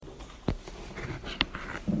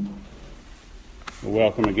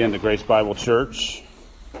Welcome again to Grace Bible Church.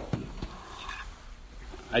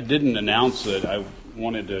 I didn't announce it. I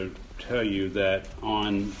wanted to tell you that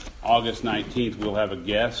on August 19th we'll have a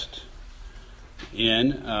guest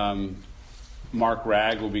in. Mark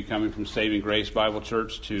Ragg will be coming from Saving Grace Bible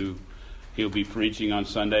Church. He'll be preaching on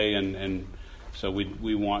Sunday, and so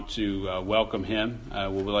we want to welcome him.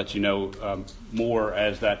 We'll let you know more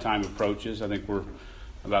as that time approaches. I think we're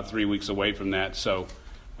about 3 weeks away from that, so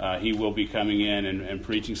he will be coming in and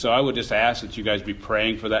preaching. So I would just ask that you guys be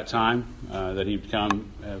praying for that time, that he'd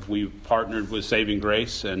come. We partnered with Saving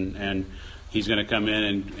Grace, and he's going to come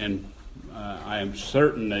in, and I am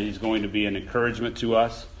certain that he's going to be an encouragement to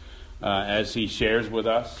us as he shares with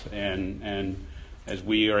us, and as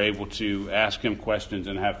we are able to ask him questions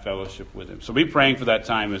and have fellowship with him. So be praying for that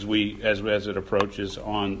time as it approaches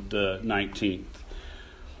on the 19th.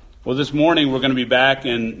 Well, this morning we're going to be back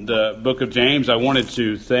in the book of James. I wanted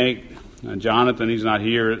to thank Jonathan. He's not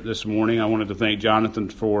here this morning. I wanted to thank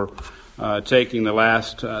Jonathan for taking the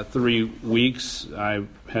last 3 weeks. I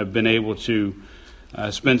have been able to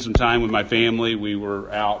spend some time with my family. We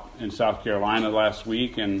were out in South Carolina last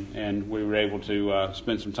week, and we were able to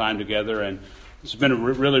spend some time together. And it's been a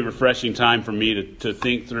really refreshing time for me to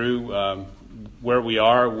think through where we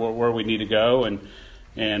are, where we need to go,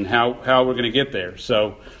 and how we're going to get there.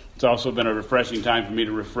 So it's also been a refreshing time for me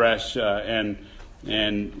to refresh and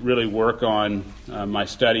really work on my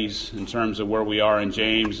studies in terms of where we are in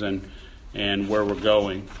James and where we're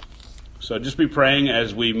going. So just be praying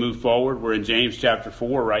as we move forward. We're in James chapter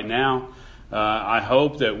 4 right now. I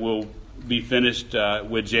hope that we'll be finished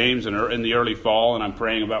with James in the early fall, and I'm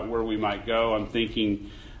praying about where we might go. I'm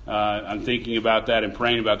thinking about that and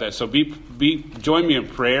praying about that. So join me in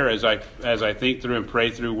prayer as I think through and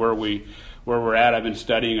pray through where we're at. I've been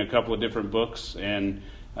studying a couple of different books, and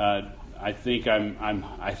I think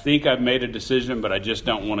I've made a decision, but I just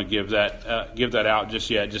don't want to give that out just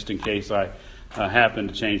yet, just in case I happen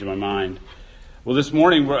to change my mind. Well, this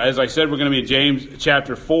morning, as I said, we're going to be in James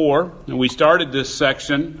chapter 4, and we started this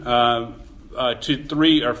section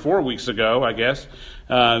 3 or 4 weeks ago, I guess.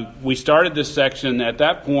 We started this section at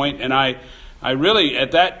that point, and I really,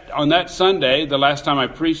 on that Sunday, the last time I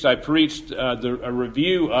preached a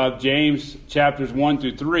review of James chapters 1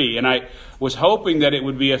 through 3, and I was hoping that it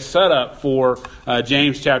would be a setup for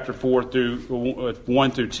James chapter 4 through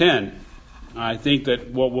 1 through 10. I think that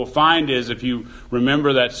what we'll find is, if you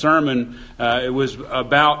remember that sermon, it was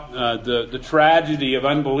about the tragedy of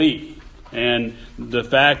unbelief and the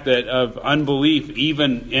fact that of unbelief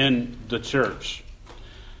even in the church.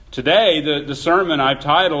 Today, the sermon I've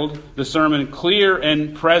titled the sermon Clear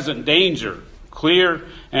and Present Danger. Clear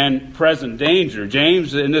and Present Danger.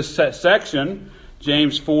 James, in this section,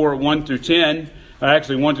 James 4, 1 through 10,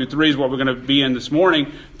 actually 1 through 3 is what we're going to be in this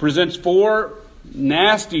morning, presents 4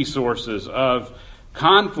 nasty sources of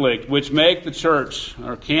conflict which make the church,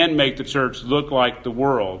 or can make the church, look like the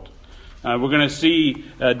world. We're going to see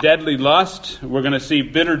deadly lust. We're going to see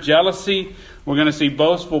bitter jealousy. We're going to see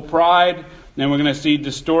boastful pride. And we're going to see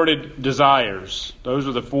distorted desires. Those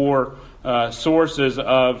are the 4 sources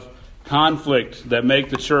of conflict that make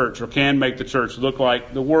the church, or can make the church, look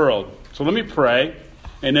like the world. So let me pray,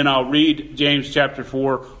 and then I'll read James chapter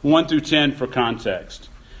 4, 1 through 10 for context.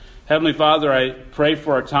 Heavenly Father, I pray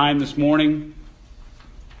for our time this morning.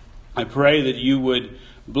 I pray that you would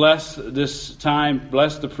bless this time,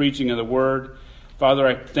 bless the preaching of the word. Father,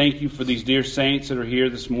 I thank you for these dear saints that are here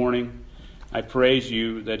this morning. I praise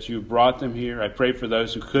you that you brought them here. I pray for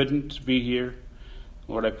those who couldn't be here.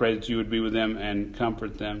 Lord, I pray that you would be with them and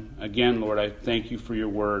comfort them. Again, Lord, I thank you for your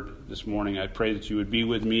word this morning. I pray that you would be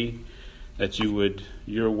with me, that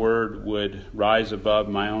your word would rise above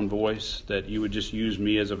my own voice, that you would just use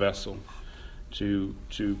me as a vessel to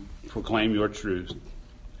proclaim your truth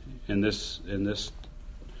in this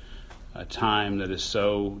time that is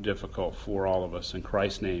so difficult for all of us. In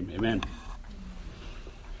Christ's name, amen.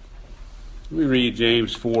 Let me read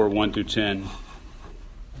James 4, 1 through 10.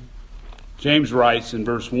 James writes in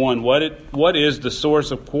verse 1, What is the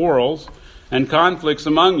source of quarrels and conflicts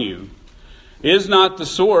among you? Is not the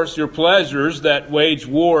source your pleasures that wage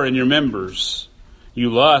war in your members? You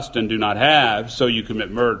lust and do not have, so you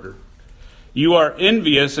commit murder. You are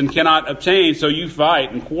envious and cannot obtain, so you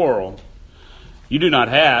fight and quarrel. You do not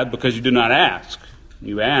have because you do not ask.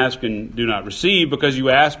 You ask and do not receive because you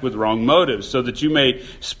ask with wrong motives, so that you may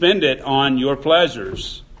spend it on your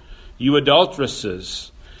pleasures. You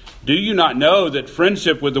adulteresses, do you not know that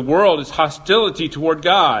friendship with the world is hostility toward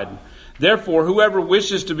God? Therefore, whoever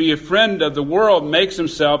wishes to be a friend of the world makes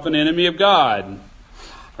himself an enemy of God.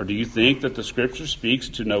 Or do you think that the Scripture speaks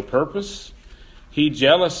to no purpose? He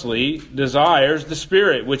jealously desires the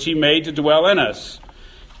Spirit which he made to dwell in us.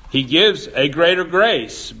 He gives a greater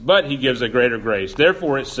grace, but he gives a greater grace.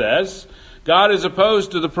 Therefore it says, God is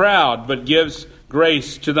opposed to the proud, but gives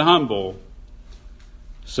grace to the humble.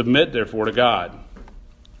 Submit therefore to God.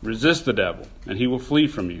 Resist the devil, and he will flee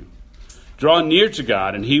from you. Draw near to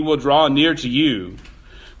God, and he will draw near to you.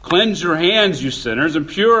 Cleanse your hands, you sinners, and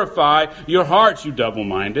purify your hearts, you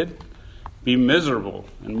double-minded. Be miserable,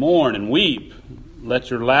 and mourn, and weep. Let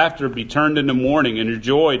your laughter be turned into mourning, and your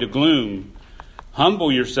joy to gloom.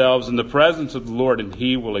 Humble yourselves in the presence of the Lord, and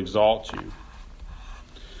he will exalt you.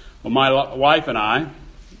 Well, my wife and I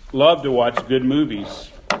love to watch good movies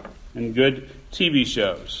and good TV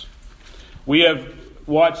shows. We have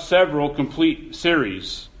watched several complete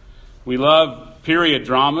series. We love period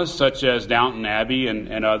dramas such as Downton Abbey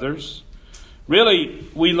and others. Really,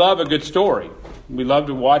 we love a good story. We love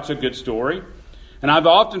to watch a good story. And I've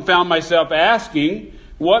often found myself asking,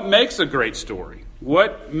 what makes a great story?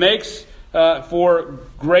 What makes for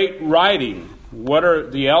great writing? What are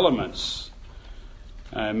the elements?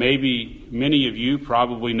 Maybe many of you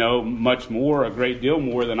probably know much more, a great deal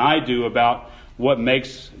more than I do about what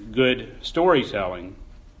makes good storytelling.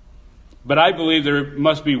 But I believe there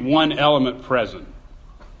must be one element present.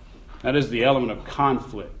 That is the element of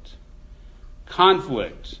conflict.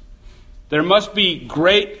 Conflict. There must be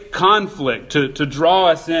great conflict to draw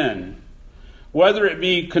us in. Whether it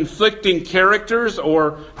be conflicting characters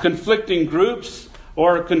or conflicting groups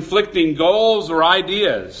or conflicting goals or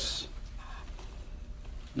ideas.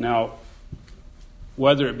 Now,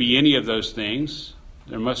 whether it be any of those things,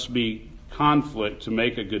 there must be conflict to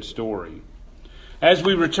make a good story. As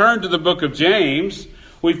we return to the book of James,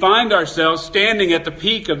 we find ourselves standing at the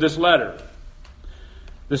peak of this letter.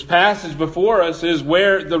 This passage before us is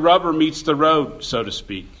where the rubber meets the road, so to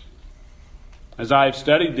speak. As I have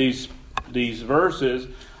studied these verses,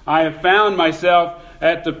 I have found myself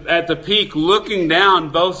at the peak looking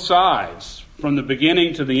down both sides from the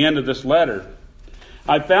beginning to the end of this letter.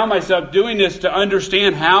 I found myself doing this to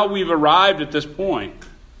understand how we've arrived at this point.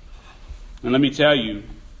 And let me tell you,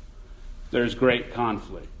 there's great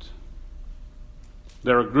conflict.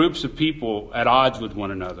 There are groups of people at odds with one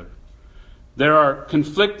another. There are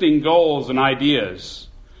conflicting goals and ideas.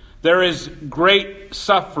 There is great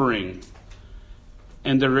suffering.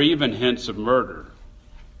 And there are even hints of murder.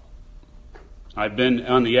 I've been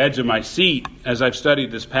on the edge of my seat as I've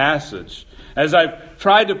studied this passage. As I've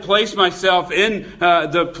tried to place myself in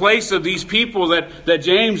the place of these people that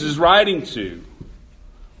James is writing to.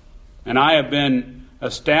 And I have been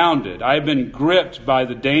astounded. I have been gripped by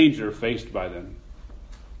the danger faced by them.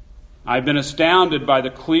 I've been astounded by the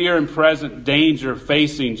clear and present danger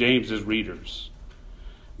facing James's readers.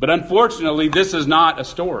 But unfortunately, this is not a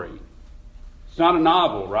story. It's not a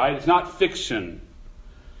novel, right? It's not fiction.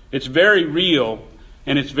 It's very real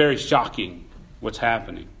and it's very shocking what's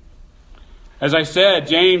happening. As I said,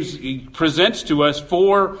 James presents to us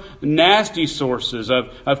four nasty sources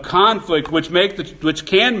of conflict which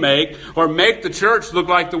can make or make the church look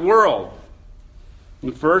like the world.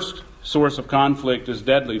 The first source of conflict is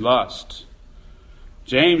deadly lust.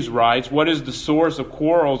 James writes, "What is the source of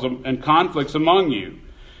quarrels and conflicts among you?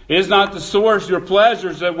 Is not the source your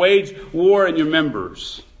pleasures that wage war in your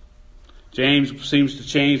members?" James seems to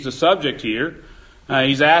change the subject here.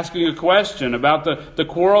 He's asking a question about the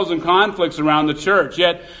quarrels and conflicts around the church.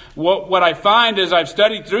 Yet, what I find as I've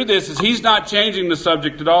studied through this is he's not changing the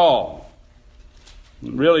subject at all.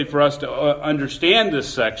 Really, for us to understand this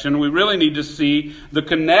section, we really need to see the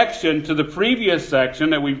connection to the previous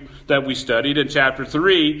section that we studied in chapter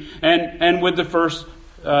 3 and with the first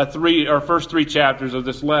three chapters of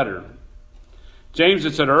this letter. James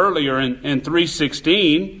had said earlier in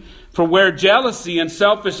 3:16, "For where jealousy and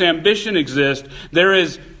selfish ambition exist, there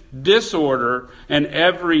is disorder and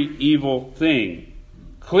every evil thing."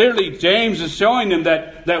 Clearly, James is showing them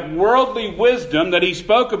that worldly wisdom that he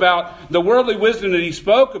spoke about, the worldly wisdom that he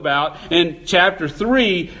spoke about in chapter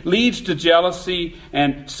 3 leads to jealousy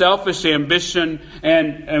and selfish ambition,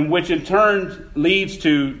 and which in turn leads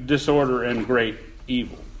to disorder and great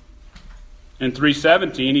evil. In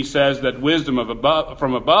 3:17, he says that wisdom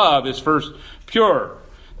from above is first pure,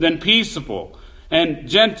 then peaceable, and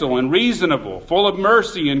gentle and reasonable, full of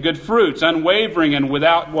mercy and good fruits, unwavering and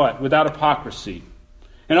without what? Without hypocrisy.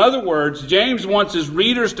 In other words, James wants his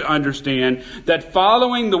readers to understand that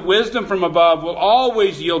following the wisdom from above will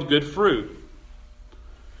always yield good fruit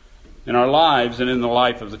in our lives and in the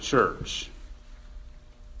life of the church,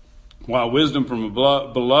 while wisdom from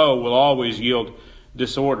below will always yield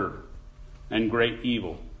disorder and great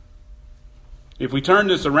evil. If we turn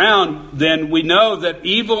this around, then we know that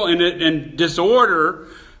evil and disorder,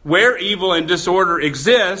 where evil and disorder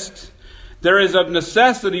exist, there is of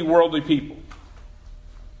necessity worldly people.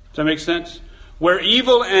 Does that make sense? Where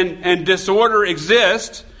evil and disorder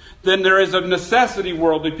exist, then there is of necessity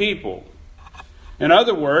worldly people. In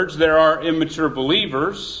other words, there are immature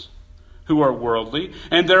believers who are worldly,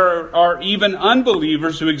 and there are even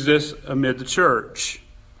unbelievers who exist amid the church.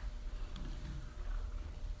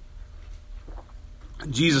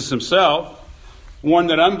 Jesus himself warned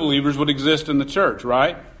that unbelievers would exist in the church,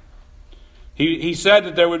 right? He said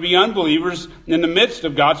that there would be unbelievers in the midst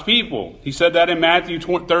of God's people. He said that in Matthew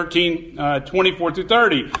 13, 24 through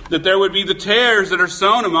 30, that there would be the tares that are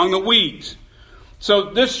sown among the wheat.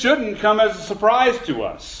 So this shouldn't come as a surprise to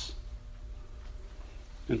us.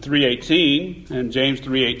 In 3:18, and James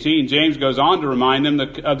 3:18, James goes on to remind them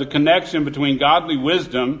of the connection between godly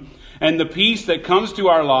wisdom and the peace that comes to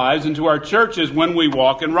our lives and to our churches when we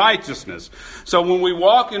walk in righteousness. So when we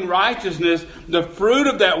walk in righteousness, the fruit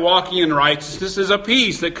of that walking in righteousness is a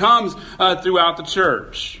peace that comes throughout the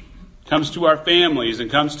church. Comes to our families and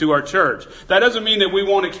comes to our church. That doesn't mean that we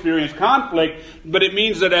won't experience conflict, but it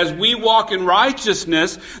means that as we walk in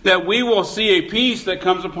righteousness, that we will see a peace that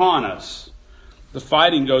comes upon us. The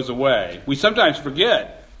fighting goes away. We sometimes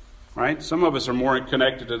forget. Right? Some of us are more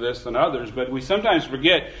connected to this than others, but we sometimes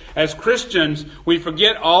forget, as Christians, we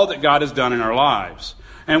forget all that God has done in our lives.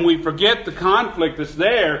 And we forget the conflict that's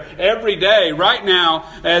there every day. Right now,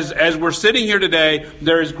 as we're sitting here today,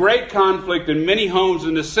 there is great conflict in many homes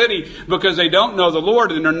in the city because they don't know the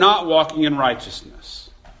Lord and they're not walking in righteousness.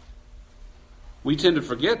 We tend to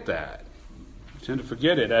forget that. We tend to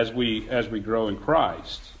forget it as we grow in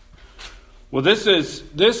Christ. Well, this is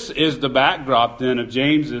the backdrop then of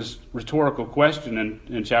James's rhetorical question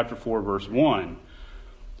in chapter 4, verse 1.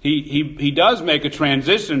 He does make a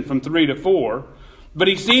transition from 3 to 4, but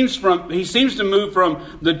he seems to move from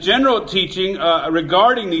the general teaching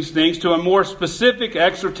regarding these things to a more specific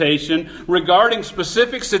exhortation regarding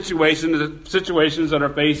specific situations that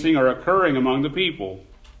are facing or occurring among the people.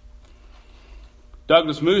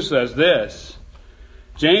 Douglas Moo says this: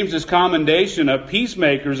 James's commendation of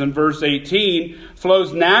peacemakers in verse 18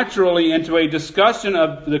 flows naturally into a discussion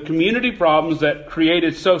of the community problems that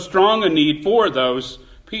created so strong a need for those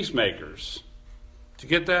peacemakers. Did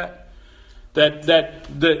you get that? That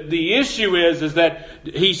the issue is that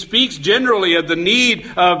he speaks generally of the need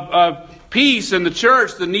of peace in the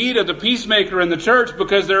church, the need of the peacemaker in the church,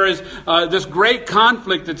 because there is this great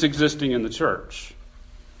conflict that's existing in the church.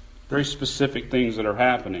 Very specific things that are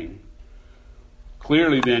happening.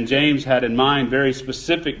 Clearly then, James had in mind very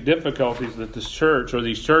specific difficulties that this church, or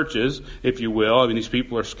these churches, if you will, I mean these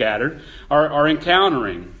people are scattered, are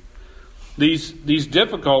encountering. These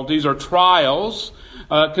difficulties or trials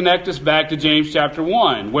connect us back to James chapter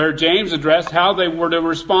 1, where James addressed how they were to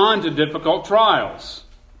respond to difficult trials.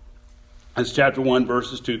 That's chapter 1,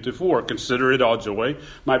 verses 2 through 4. Consider it all joy,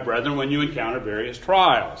 my brethren, when you encounter various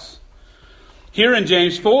trials. Here in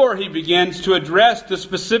James 4, he begins to address the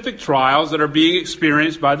specific trials that are being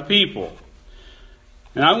experienced by the people.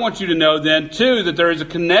 And I want you to know then, too, that there is a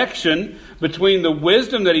connection between the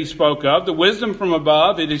wisdom that he spoke of, the wisdom from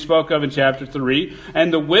above that he spoke of in chapter 3,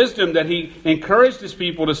 and the wisdom that he encouraged his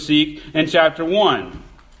people to seek in chapter 1.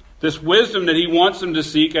 This wisdom that he wants them to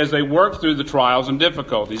seek as they work through the trials and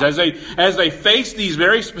difficulties. As they face these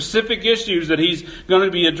very specific issues that he's going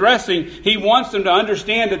to be addressing, he wants them to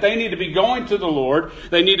understand that they need to be going to the Lord,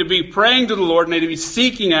 they need to be praying to the Lord, and they need to be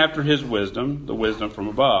seeking after his wisdom, the wisdom from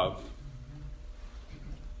above.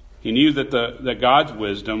 He knew that God's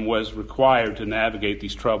wisdom was required to navigate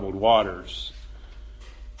these troubled waters.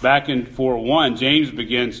 Back in 4:1, James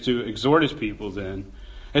begins to exhort his people then,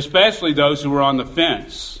 especially those who were on the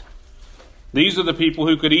fence. These are the people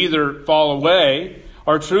who could either fall away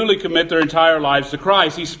or truly commit their entire lives to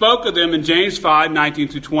Christ. He spoke of them in James 5:19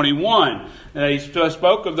 through 21. He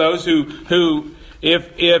spoke of those who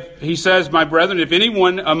if he says, my brethren, if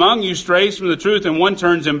anyone among you strays from the truth and one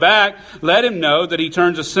turns him back, let him know that he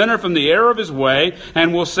turns a sinner from the error of his way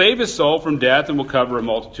and will save his soul from death and will cover a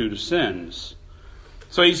multitude of sins.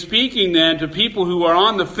 So he's speaking then to people who are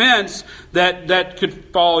on the fence that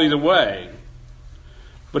could fall either way.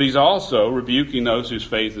 But he's also rebuking those whose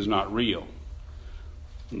faith is not real.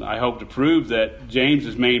 I hope to prove that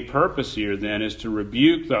James's main purpose here then is to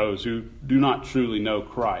rebuke those who do not truly know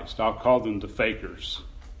Christ. I'll call them the fakers.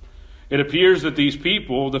 It appears that these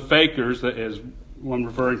people, the fakers, that is what I'm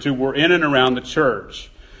referring to, were in and around the church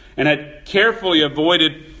and had carefully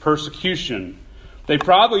avoided persecution. They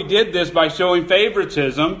probably did this by showing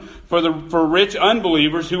favoritism for rich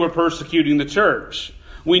unbelievers who were persecuting the church.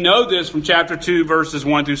 We know this from chapter 2, verses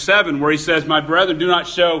 1 through 7, where he says, "My brethren, do not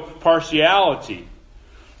show partiality."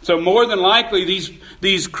 So more than likely,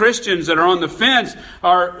 these Christians that are on the fence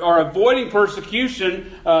are avoiding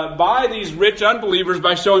persecution by these rich unbelievers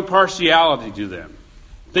by showing partiality to them,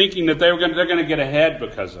 thinking that they're going to get ahead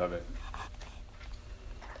because of it.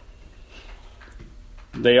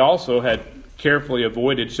 They also had carefully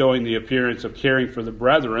avoided showing the appearance of caring for the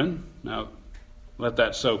brethren. Now, let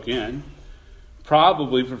that soak in.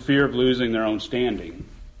 Probably for fear of losing their own standing.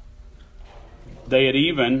 They had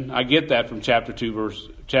even, I get that from chapter 2,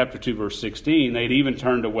 verse 16, they had even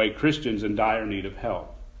turned away Christians in dire need of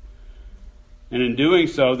help. And in doing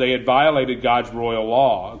so, they had violated God's royal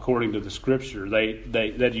law, according to the Scripture,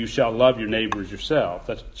 that you shall love your neighbor as yourself.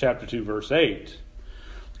 That's chapter 2, verse 8.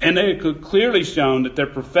 And they had clearly shown that their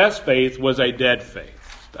professed faith was a dead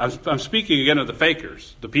faith. I'm speaking again of the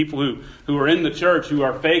fakers, the people who are in the church who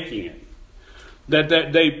are faking it. That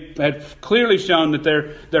they had clearly shown that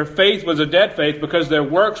their faith was a dead faith because their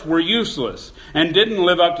works were useless and didn't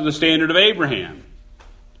live up to the standard of Abraham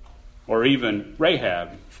or even Rahab,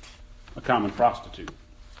 a common prostitute.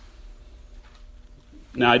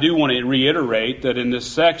 Now, I do want to reiterate that in this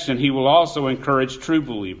section, he will also encourage true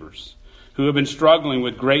believers who have been struggling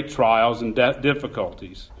with great trials and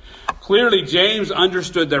difficulties. Clearly, James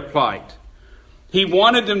understood their plight. He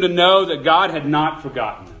wanted them to know that God had not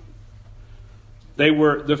forgotten them. They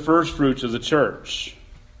were the first fruits of the church,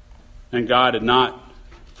 and God had not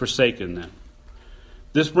forsaken them.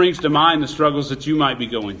 This brings to mind the struggles that you might be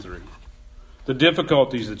going through, the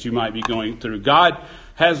difficulties that you might be going through. God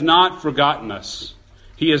has not forgotten us.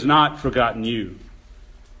 He has not forgotten you.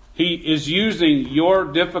 He is using your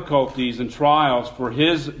difficulties and trials for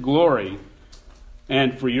His glory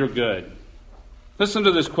and for your good. Listen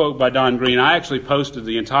to this quote by Don Green. I actually posted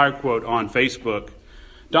the entire quote on Facebook.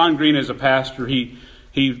 Don Green is a pastor. He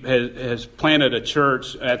has planted a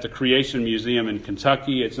church at the Creation Museum in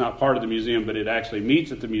Kentucky. It's not part of the museum, but it actually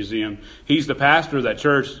meets at the museum. He's the pastor of that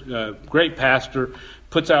church, great pastor,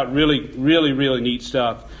 puts out really, really, really neat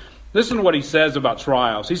stuff. Listen to what he says about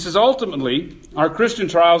trials. He says, ultimately, our Christian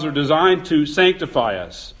trials are designed to sanctify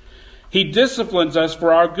us. He disciplines us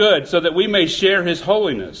for our good so that we may share His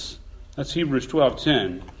holiness. That's Hebrews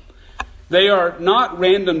 12:10. They are not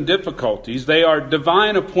random difficulties. They are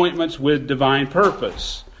divine appointments with divine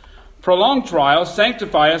purpose. Prolonged trials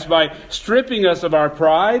sanctify us by stripping us of our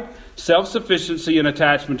pride, self-sufficiency, and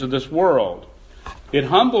attachment to this world. It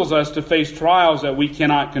humbles us to face trials that we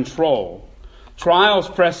cannot control. Trials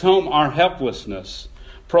press home our helplessness.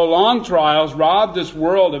 Prolonged trials rob this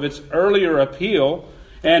world of its earlier appeal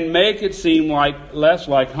and make it seem less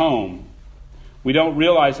like home. We don't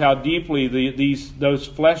realize how deeply those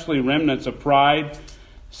fleshly remnants of pride,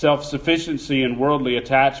 self-sufficiency, and worldly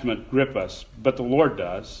attachment grip us, but the Lord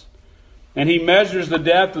does. And He measures the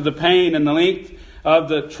depth of the pain and the length of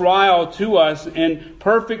the trial to us in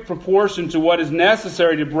perfect proportion to what is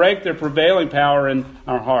necessary to break their prevailing power in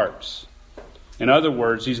our hearts. In other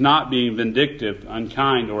words, He's not being vindictive,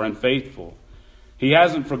 unkind, or unfaithful. He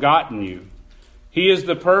hasn't forgotten you. He is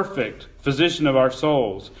the perfect physician of our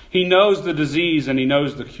souls. He knows the disease and He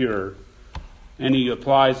knows the cure. And He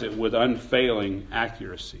applies it with unfailing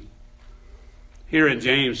accuracy. Here in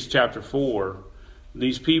James chapter 4,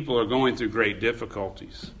 these people are going through great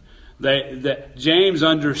difficulties. James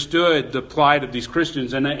understood the plight of these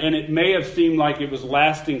Christians, and it may have seemed like it was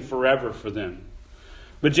lasting forever for them.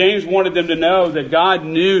 But James wanted them to know that God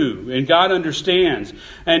knew and God understands.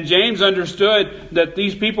 And James understood that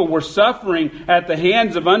these people were suffering at the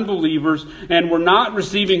hands of unbelievers and were not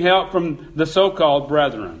receiving help from the so-called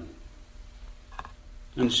brethren.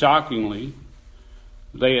 And shockingly,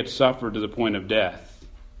 they had suffered to the point of death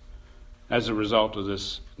as a result of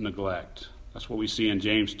this neglect. That's what we see in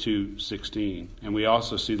James 2:16. And we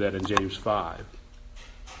also see that in James 5.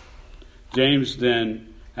 James then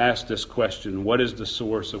ask this question: what is the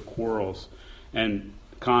source of quarrels and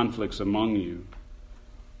conflicts among you?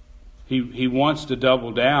 He wants to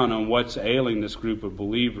double down on what's ailing this group of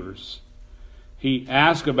believers. He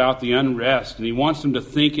asks about the unrest, and he wants them to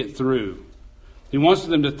think it through. He wants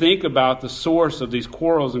them to think about the source of these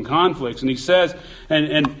quarrels and conflicts, and he says,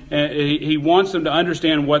 and he wants them to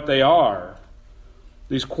understand what they are.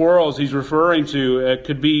 These quarrels he's referring to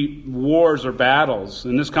could be wars or battles.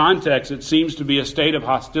 In this context, it seems to be a state of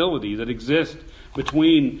hostility that exists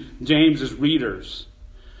between James's readers.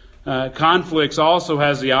 Conflicts also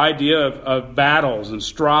has the idea of battles and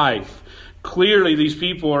strife. Clearly, these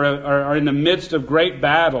people are in the midst of great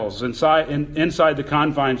battles inside the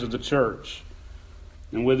confines of the church.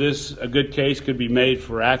 And with this, a good case could be made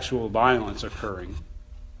for actual violence occurring.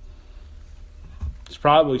 This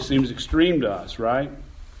probably seems extreme to us, right?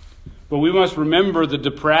 But we must remember the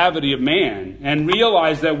depravity of man and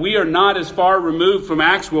realize that we are not as far removed from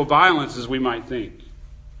actual violence as we might think.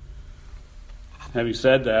 Having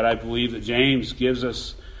said that, I believe that James gives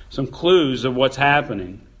us some clues of what's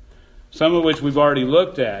happening, some of which we've already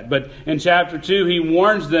looked at. But in chapter 2, he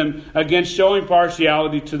warns them against showing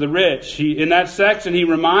partiality to the rich. In that section, he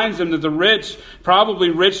reminds them that the rich, probably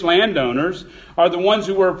rich landowners, are the ones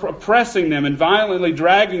who were oppressing them and violently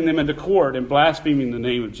dragging them into court and blaspheming the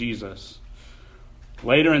name of Jesus.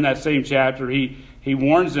 Later in that same chapter, he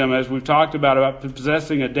warns them, as we've talked about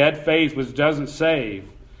possessing a dead faith which doesn't save.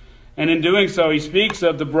 And in doing so, he speaks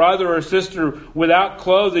of the brother or sister without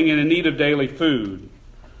clothing and in need of daily food.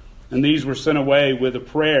 And these were sent away with a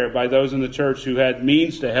prayer by those in the church who had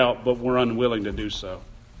means to help but were unwilling to do so.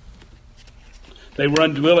 They were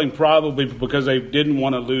unwilling probably because they didn't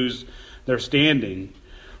want to lose their standing.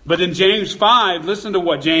 But in James 5, listen to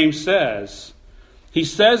what James says. He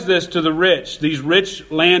says this to the rich, these rich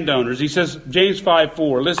landowners. He says, James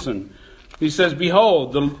 5:4, listen. He says,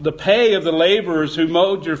 "Behold, the pay of the laborers who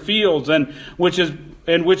mowed your fields and which has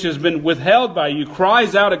been withheld by you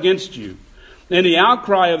cries out against you. And the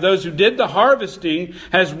outcry of those who did the harvesting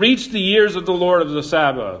has reached the ears of the Lord of the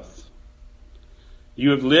Sabaoth.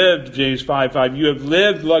 You have lived," James 5:5, "you have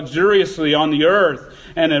lived luxuriously on the earth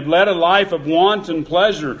and have led a life of wanton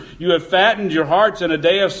pleasure. You have fattened your hearts in a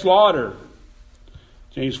day of slaughter."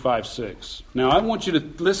 James 5:6. Now, I want you to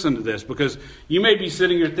listen to this because you may be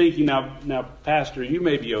sitting here thinking, now, Pastor, you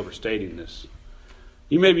may be overstating this.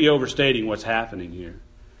 You may be overstating what's happening here.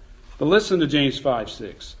 But listen to James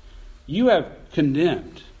 5:6. "You have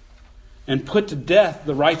condemned and put to death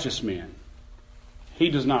the righteous man. He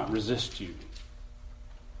does not resist you."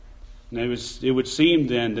 And it would seem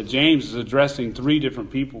then that James is addressing three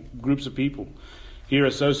different groups of people here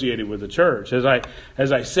associated with the church. As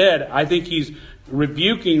I said, I think he's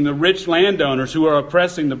rebuking the rich landowners who are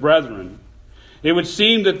oppressing the brethren. It would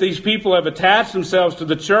seem that these people have attached themselves to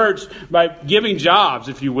the church by giving jobs,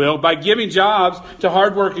 if you will, by giving jobs to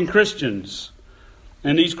hardworking Christians.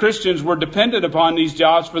 And these Christians were dependent upon these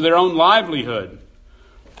jobs for their own livelihood.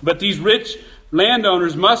 But these rich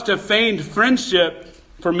landowners must have feigned friendship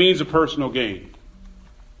for means of personal gain.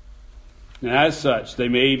 And as such, they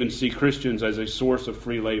may even see Christians as a source of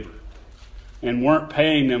free labor and weren't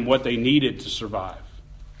paying them what they needed to survive.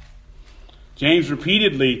 James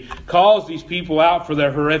repeatedly calls these people out for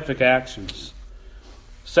their horrific actions.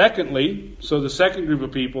 Secondly, so the second group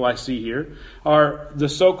of people I see here are the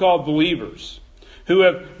so-called believers who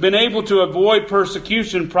have been able to avoid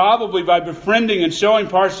persecution probably by befriending and showing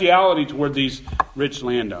partiality toward these rich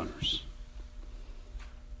landowners.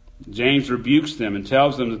 James rebukes them and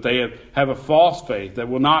tells them that they have a false faith that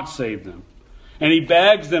will not save them. And he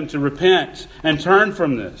begs them to repent and turn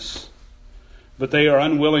from this. But they are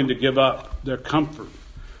unwilling to give up their comfort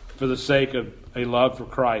for the sake of a love for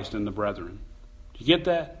Christ and the brethren. Do you get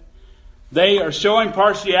that? They are showing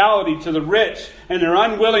partiality to the rich, and they're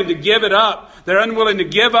unwilling to give it up. They're unwilling to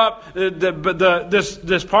give up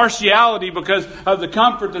this partiality because of the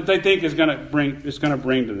comfort that they think it's going to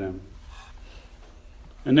bring to them.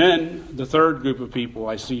 And then the third group of people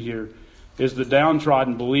I see here is the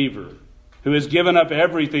downtrodden believer who has given up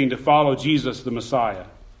everything to follow Jesus the Messiah.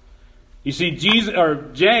 You see,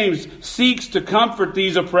 James seeks to comfort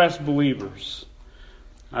these oppressed believers.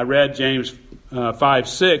 I read James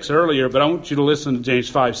 5:6 earlier, but I want you to listen to James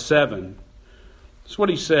 5:7. That's what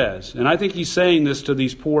he says. And I think he's saying this to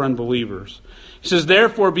these poor unbelievers. He says,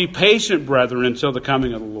 "Therefore be patient, brethren, until the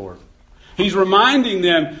coming of the Lord." He's reminding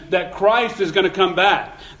them that Christ is going to come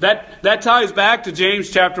back. That ties back to James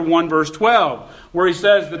chapter 1, verse 12, where he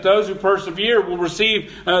says that those who persevere will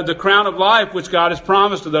receive the crown of life which God has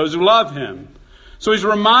promised to those who love him. So he's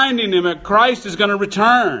reminding them that Christ is going to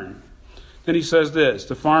return. Then he says this,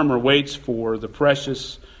 "The farmer waits for the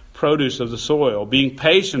precious produce of the soil, being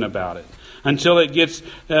patient about it, until it gets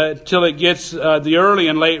the early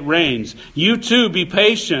and late rains. You too be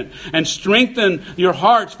patient and strengthen your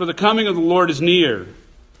hearts, for the coming of the Lord is near."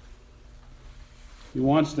 He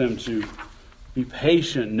wants them to be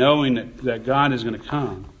patient, knowing that God is going to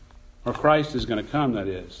come, or Christ is going to come, that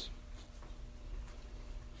is.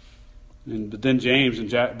 But then James,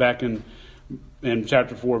 back in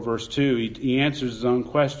chapter 4, verse 2, he answers his own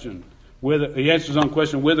question. He answers his own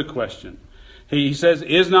question with a question. He says,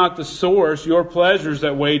 "Is not the source your pleasures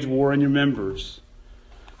that wage war in your members?"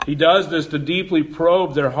 He does this to deeply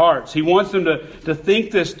probe their hearts. He wants them to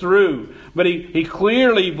think this through. But he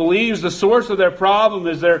clearly believes the source of their problem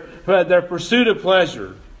is their pursuit of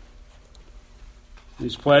pleasure.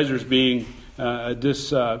 These pleasures being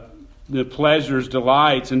this the pleasures,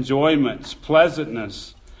 delights, enjoyments,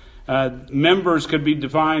 pleasantness. Members could be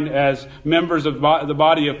defined as members of the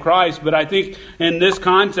body of Christ, but I think in this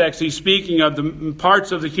context he's speaking of the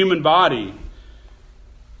parts of the human body.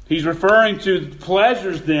 He's referring to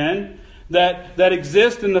pleasures then that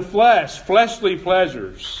exist in the flesh, fleshly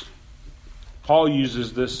pleasures. Paul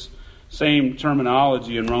uses this same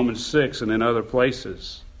terminology in Romans 6 and in other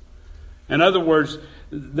places. In other words,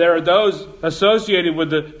 there are those associated with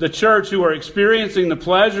the church who are experiencing the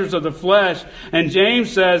pleasures of the flesh, and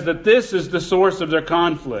James says that this is the source of their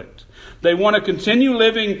conflict. They want to continue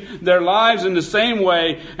living their lives in the same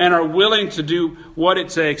way and are willing to do what it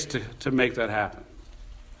takes to make that happen.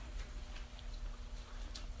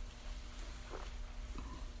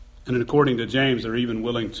 And according to James, they're even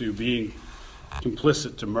willing to be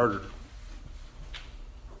complicit to murder.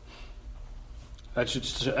 That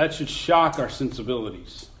should shock our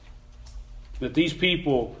sensibilities. That these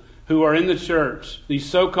people who are in the church, these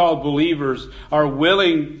so-called believers, are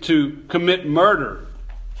willing to commit murder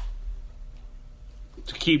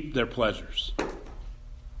to keep their pleasures.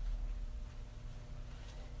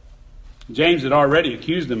 James had already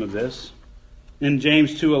accused them of this. In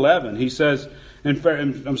James 2:11, he says, James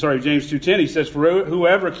 2:10, he says, "For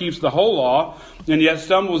whoever keeps the whole law and yet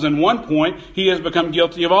stumbles in one point, he has become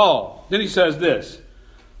guilty of all." Then he says this,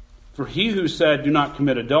 "For he who said, 'Do not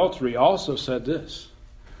commit adultery,' also said this,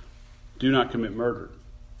 'Do not commit murder.'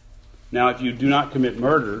 Now if you do not commit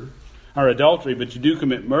murder, or adultery, but you do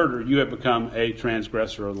commit murder, you have become a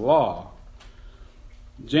transgressor of the law."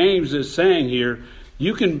 James is saying here,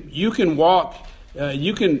 you can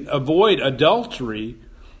avoid adultery,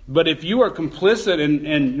 but if you are complicit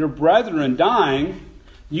in your brethren dying,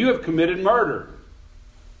 you have committed murder.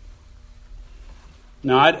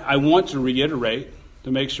 Now, I want to reiterate,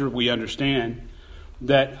 to make sure we understand,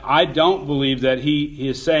 that I don't believe that he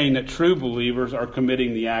is saying that true believers are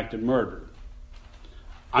committing the act of murder.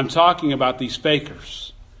 I'm talking about these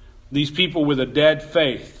fakers, these people with a dead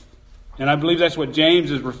faith. And I believe that's what James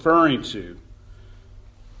is referring to.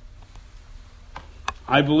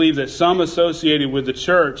 I believe that some associated with the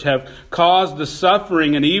church have caused the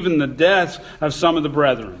suffering and even the deaths of some of the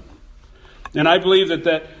brethren. And I believe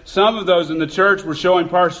that some of those in the church were showing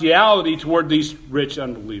partiality toward these rich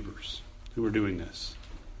unbelievers who were doing this.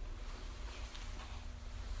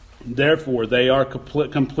 Therefore, they are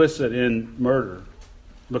complicit in murder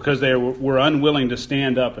because they were unwilling to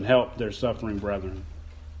stand up and help their suffering brethren.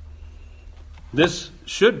 This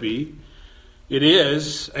it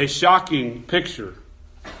is a shocking picture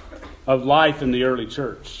of life in the early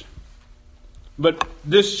church. But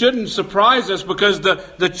this shouldn't surprise us because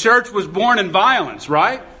the church was born in violence,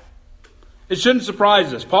 right? It shouldn't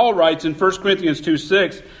surprise us. Paul writes in 1 Corinthians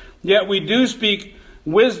 2:6, "Yet we do speak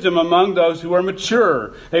wisdom among those who are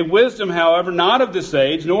mature, a wisdom, however, not of this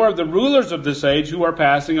age, nor of the rulers of this age who are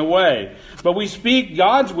passing away. But we speak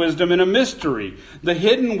God's wisdom in a mystery, the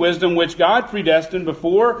hidden wisdom which God predestined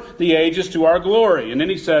before the ages to our glory." And then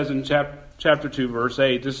he says in chapter 2, verse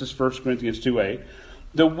 8, this is 1 Corinthians 2:8,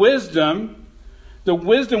 the wisdom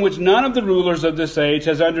which none of the rulers of this age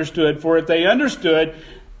has understood, for if they understood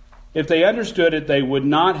it, they would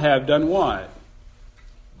not have done what?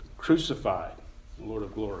 Crucified the Lord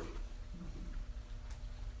of glory.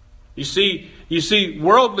 You see,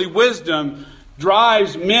 worldly wisdom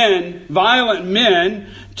drives violent men,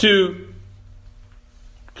 to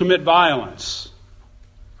commit violence.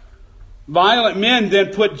 Violent men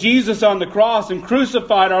then put Jesus on the cross and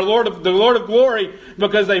crucified the Lord of glory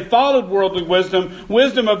because they followed worldly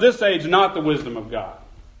wisdom of this age, not the wisdom of God.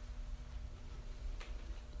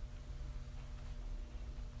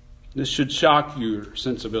 This should shock your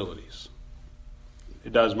sensibilities.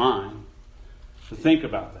 It does mine. So think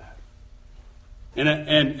about that.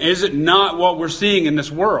 And is it not what we're seeing in this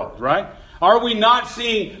world, right? Are we not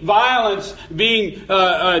seeing violence being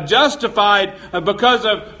justified because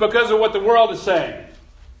of what the world is saying?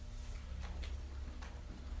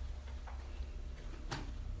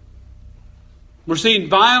 We're seeing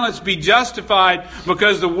violence be justified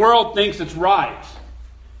because the world thinks it's right.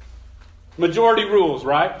 Majority rules,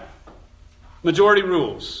 right? Majority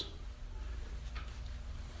rules.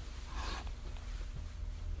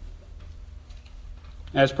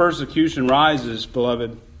 As persecution rises,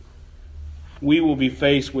 beloved, we will be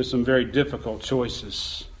faced with some very difficult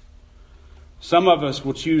choices. Some of us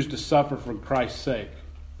will choose to suffer for Christ's sake.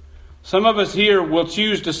 Some of us here will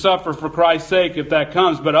choose to suffer for Christ's sake if that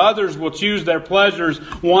comes, but others will choose their pleasures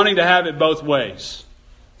wanting to have it both ways.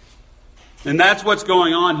 And that's what's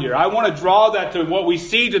going on here. I want to draw that to what we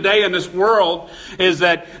see today in this world is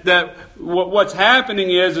that what's happening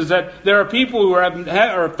is that there are people who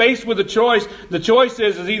are faced with a choice. The choice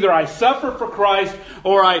is either I suffer for Christ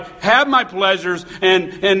or I have my pleasures,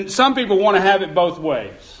 and some people want to have it both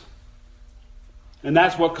ways. And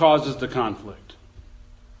that's what causes the conflict.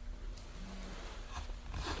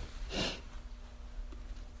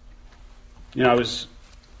 You know, I was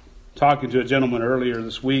talking to a gentleman earlier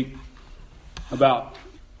this week about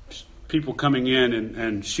people coming in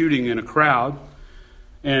and shooting in a crowd.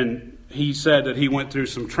 And he said that he went through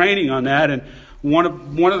some training on that. And one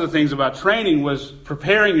of the things about training was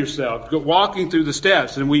preparing yourself, walking through the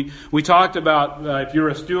steps. And we talked about if you're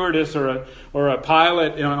a stewardess or a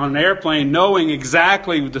pilot on an airplane, knowing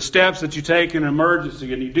exactly the steps that you take in an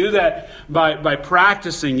emergency. And you do that by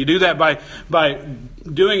practicing. You do that by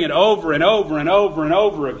doing it over and over and over and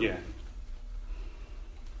over again.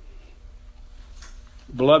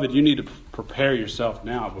 Beloved, you need to prepare yourself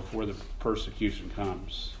now before the persecution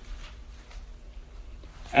comes.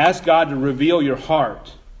 Ask God to reveal your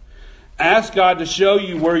heart. Ask God to show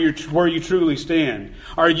you where you truly stand.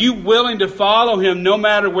 Are you willing to follow Him no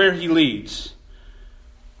matter where He leads?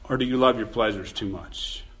 Or do you love your pleasures too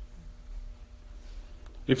much?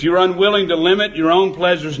 If you're unwilling to limit your own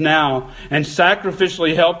pleasures now and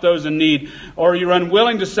sacrificially help those in need, or you're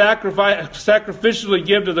unwilling to sacrificially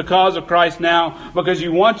give to the cause of Christ now because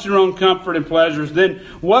you want your own comfort and pleasures, then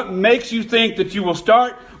what makes you think that you will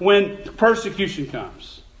start when persecution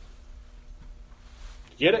comes?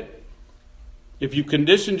 Get it? If you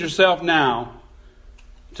conditioned yourself now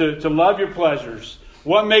to love your pleasures,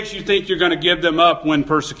 what makes you think you're going to give them up when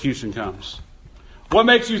persecution comes? What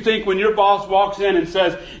makes you think when your boss walks in and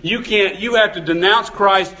says, you have to denounce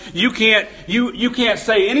Christ, you can't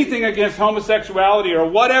say anything against homosexuality or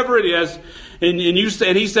whatever it is, and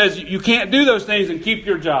he says you can't do those things and keep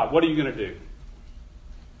your job. What are you going to do?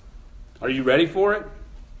 Are you ready for it?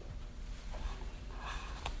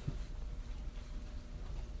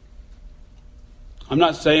 I'm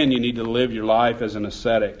not saying you need to live your life as an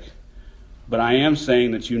ascetic, but I am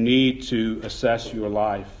saying that you need to assess your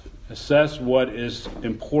life. Assess what is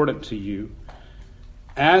important to you.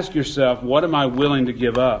 Ask yourself, what am I willing to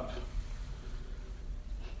give up?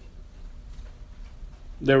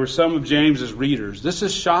 There were some of James's readers. This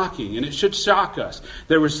is shocking, and it should shock us.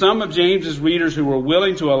 There were some of James's readers who were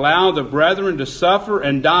willing to allow the brethren to suffer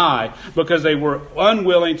and die because they were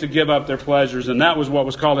unwilling to give up their pleasures, and that was what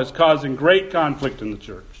was called as causing great conflict in the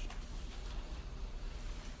church.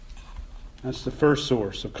 That's the first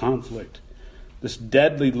source of conflict. This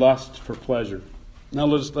deadly lust for pleasure. Now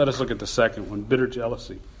let us look at the second one, bitter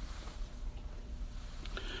jealousy.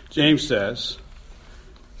 James says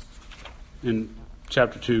in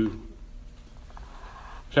chapter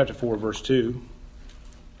 4, verse 2,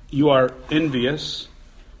 you are envious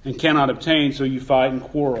and cannot obtain, so you fight and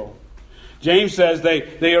quarrel. James says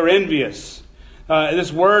they are envious.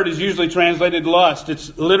 This word is usually translated lust.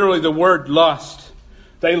 It's literally the word lust.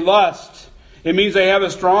 They lust. It means they have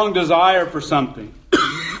a strong desire for something.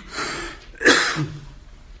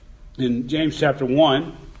 In James chapter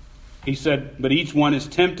 1, he said, but each one is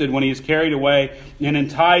tempted when he is carried away and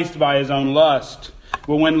enticed by his own lust.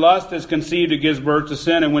 But when lust is conceived, it gives birth to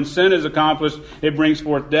sin. And when sin is accomplished, it brings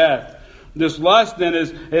forth death. This lust then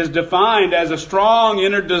is defined as a strong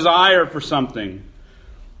inner desire for something.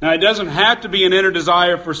 Now, it doesn't have to be an inner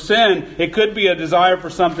desire for sin. It could be a desire for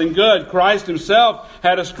something good. Christ himself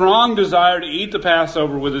had a strong desire to eat the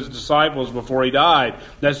Passover with his disciples before he died.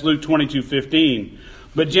 That's Luke 22:15.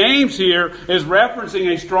 But James here is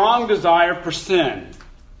referencing a strong desire for sin.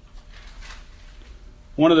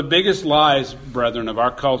 One of the biggest lies, brethren, of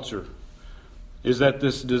our culture is that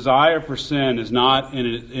this desire for sin is not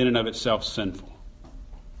in and of itself sinful.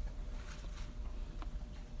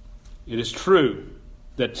 It is true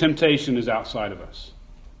that temptation is outside of us.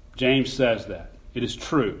 James says that. It is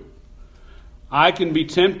true. I can be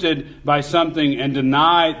tempted by something and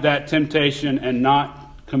deny that temptation and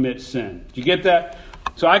not commit sin. Do you get that?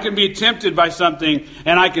 So I can be tempted by something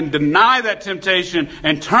and I can deny that temptation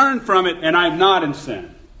and turn from it and I'm not in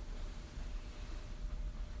sin.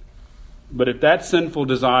 But if that sinful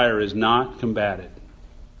desire is not combated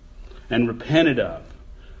and repented of,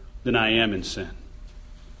 then I am in sin.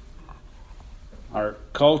 Our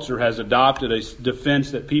culture has adopted a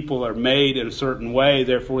defense that people are made in a certain way,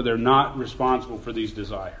 therefore they're not responsible for these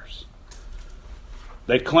desires.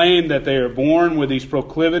 They claim that they are born with these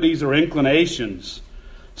proclivities or inclinations,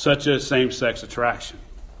 such as same-sex attraction.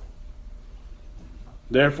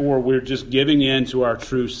 Therefore, we're just giving in to our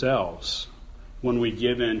true selves when we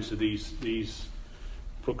give in to these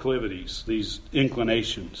proclivities, these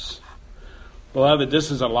inclinations. Beloved,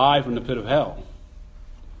 this is a lie from the pit of hell.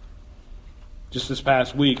 Just this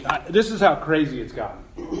past week, this is how crazy it's gotten.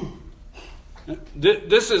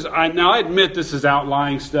 Now I admit this is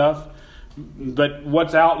outlying stuff, but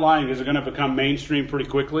what's outlying is going to become mainstream pretty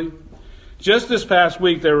quickly. Just this past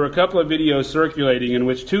week, there were a couple of videos circulating in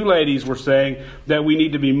which two ladies were saying that we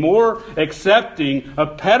need to be more accepting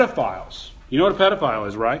of pedophiles. You know what a pedophile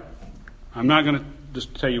is, right? I'm not going to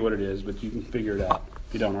just tell you what it is, but you can figure it out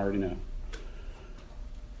if you don't already know.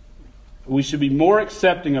 We should be more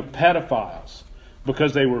accepting of pedophiles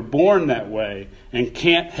because they were born that way and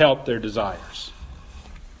can't help their desires.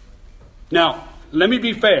 Now, let me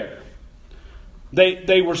be fair.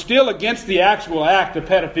 They were still against the actual act of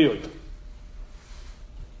pedophilia.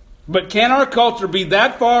 But can our culture be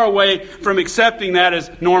that far away from accepting that as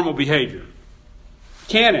normal behavior?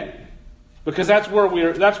 Can it? Because that's where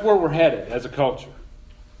we're headed as a culture.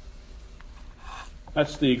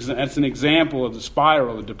 That's an example of the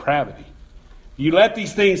spiral of depravity. You let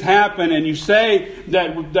these things happen and you say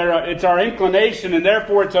that it's our inclination and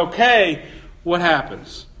therefore it's okay. What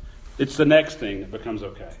happens? It's the next thing that becomes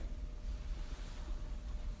okay.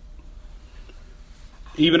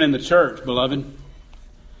 Even in the church, beloved.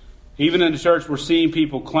 Even in the church, we're seeing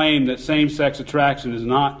people claim that same-sex attraction is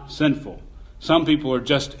not sinful. Some people are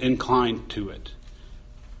just inclined to it.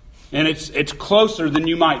 And it's closer than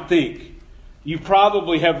you might think. You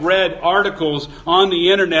probably have read articles on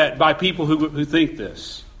the internet by people who think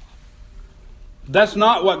this. That's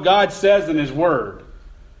not what God says in His Word.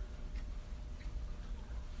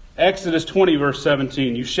 Exodus 20, verse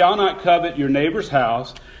 17. You shall not covet your neighbor's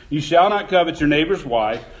house. You shall not covet your neighbor's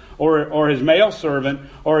wife, or his male servant,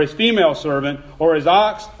 or his female servant, or his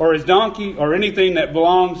ox, or his donkey, or anything that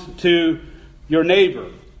belongs to your neighbor.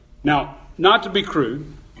 Now, not to be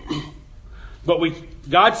crude, but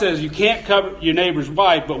God says you can't covet your neighbor's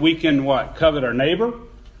wife, but we can what? Covet our neighbor?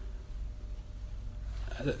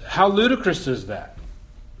 How ludicrous is that?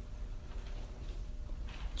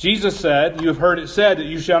 Jesus said, you have heard it said that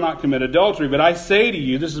you shall not commit adultery. But I say to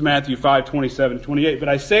you, this is Matthew 5, 27 and 28, but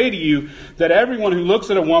I say to you that everyone who looks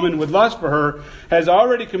at a woman with lust for her has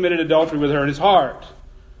already committed adultery with her in his heart.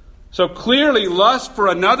 So clearly, lust for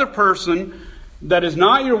another person that is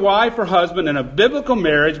not your wife or husband in a biblical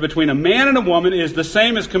marriage between a man and a woman is the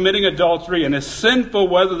same as committing adultery and is sinful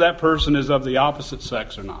whether that person is of the opposite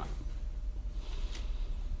sex or not.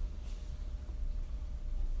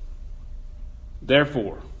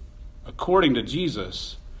 Therefore, according to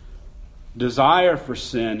Jesus, desire for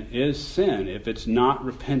sin is sin if it's not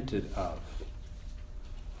repented of.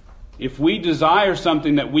 If we desire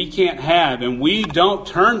something that we can't have and we don't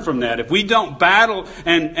turn from that, if we don't battle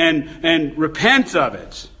and repent of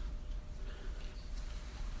it,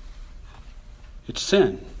 it's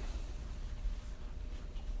sin.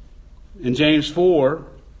 In James 4,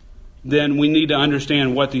 then we need to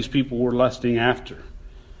understand what these people were lusting after,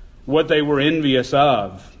 what they were envious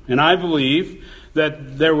of. And I believe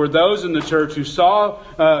that there were those in the church who saw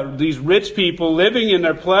these rich people living in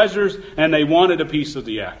their pleasures and they wanted a piece of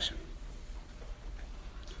the action.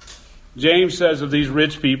 James says of these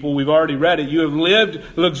rich people, we've already read it, you have lived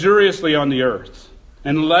luxuriously on the earth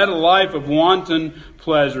and led a life of wanton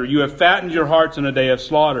pleasure. You have fattened your hearts in a day of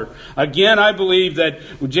slaughter. Again, I believe that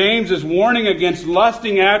James is warning against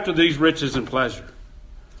lusting after these riches and pleasure.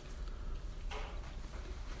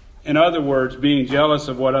 In other words, being jealous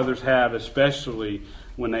of what others have, especially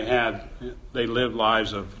when they live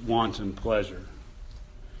lives of wanton pleasure.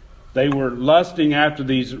 They were lusting after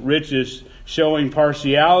these riches, showing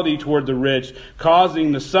partiality toward the rich,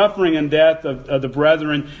 causing the suffering and death of the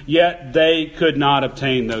brethren, yet they could not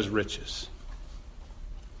obtain those riches.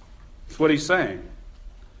 That's what he's saying.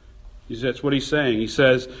 That's what he's saying. He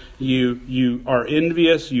says, you are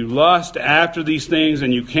envious, you lust after these things,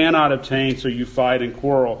 and you cannot obtain, so you fight and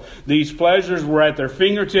quarrel. These pleasures were at their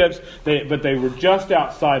fingertips, but they were just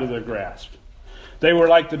outside of their grasp. They were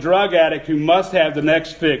like the drug addict who must have the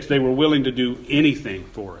next fix. They were willing to do anything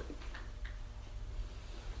for it.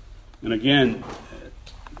 And again,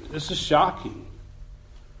 this is shocking.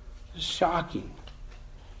 This is shocking.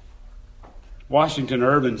 Washington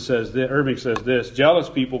Irving says this, jealous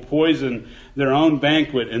people poison their own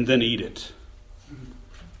banquet and then eat it.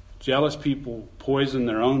 Jealous people poison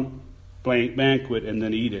their own banquet and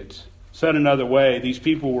then eat it. Said another way, these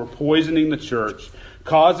people were poisoning the church,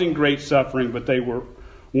 causing great suffering, but they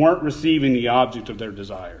weren't receiving the object of their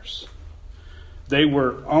desires. They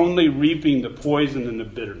were only reaping the poison and the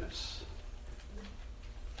bitterness.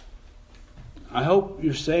 I hope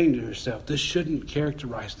you're saying to yourself, this shouldn't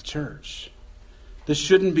characterize the church. This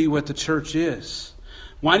shouldn't be what the church is.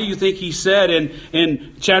 Why do you think he said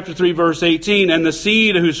in chapter 3, verse 18, and the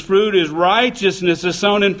seed whose fruit is righteousness is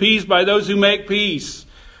sown in peace by those who make peace?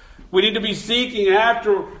 We need to be seeking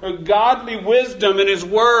after a godly wisdom in His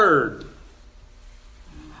Word.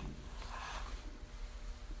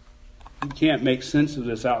 You can't make sense of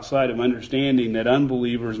this outside of understanding that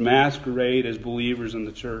unbelievers masquerade as believers in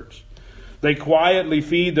the church. They quietly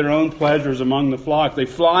feed their own pleasures among the flock. They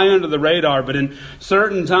fly under the radar, but in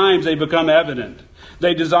certain times they become evident.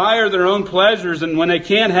 They desire their own pleasures, and when they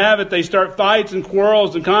can't have it, they start fights and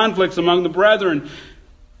quarrels and conflicts among the brethren.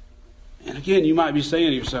 And again, you might be saying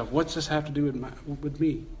to yourself, what's this have to do with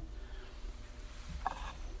me?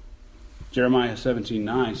 Jeremiah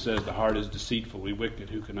 17:9 says, the heart is deceitfully wicked.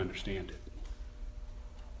 Who can understand it?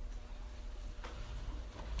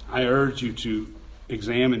 I urge you to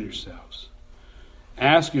examine yourselves.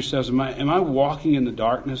 Ask yourselves, am I walking in the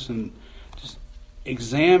darkness? And just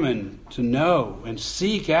examine to know and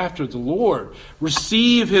seek after the Lord.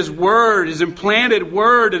 Receive His Word, His implanted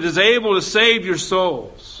Word that is able to save your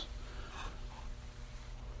souls.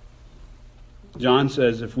 John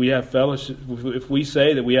says, if we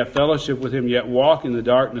say that we have fellowship with Him, yet walk in the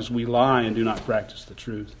darkness, we lie and do not practice the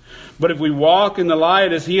truth. But if we walk in the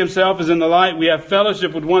light as He Himself is in the light, we have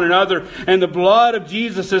fellowship with one another, and the blood of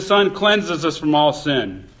Jesus, His Son, cleanses us from all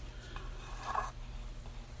sin.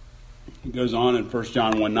 He goes on in 1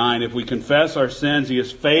 John 1:9, if we confess our sins, He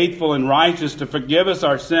is faithful and righteous to forgive us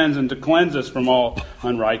our sins and to cleanse us from all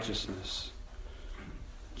unrighteousness.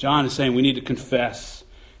 John is saying we need to confess.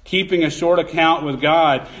 Keeping a short account with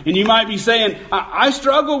God. And you might be saying, I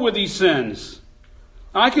struggle with these sins.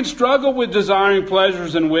 I can struggle with desiring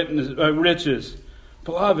pleasures and riches.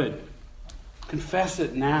 Beloved, confess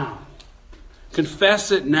it now.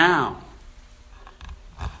 Confess it now.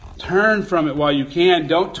 Turn from it while you can.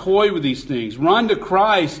 Don't toy with these things. Run to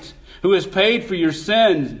Christ, who has paid for your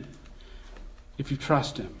sins, if you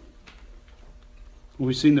trust Him.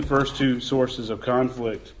 We've seen the first two sources of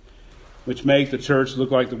conflict, which make the church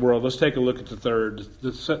look like the world. Let's take a look at the third.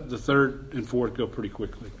 The third and fourth go pretty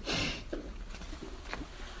quickly.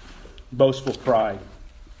 Boastful pride.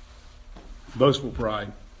 Boastful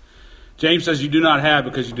pride. James says you do not have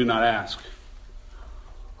because you do not ask.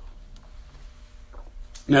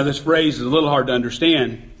 Now this phrase is a little hard to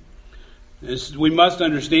understand. We must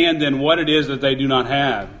understand then what it is that they do not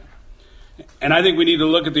have. And I think we need to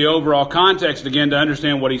look at the overall context again to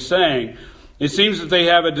understand what he's saying. It seems that they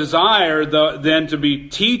have a desire then to be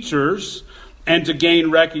teachers and to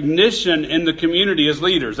gain recognition in the community as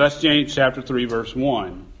leaders. That's James chapter 3, verse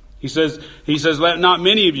 1. He says, let not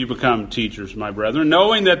many of you become teachers, my brethren,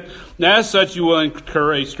 knowing that as such you will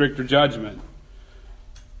incur a stricter judgment.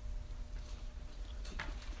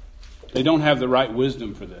 They don't have the right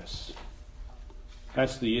wisdom for this.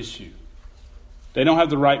 That's the issue. They don't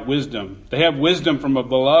have the right wisdom. They have wisdom from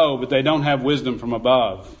below, but they don't have wisdom from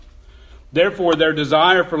above. Therefore, their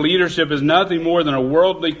desire for leadership is nothing more than a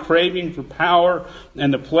worldly craving for power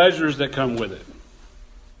and the pleasures that come with it.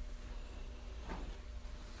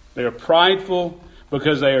 They are prideful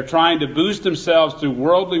because they are trying to boost themselves through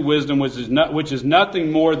worldly wisdom, which is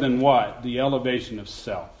nothing more than what? The elevation of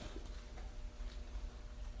self.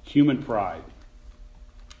 Human pride.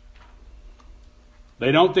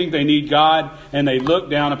 They don't think they need God, and they look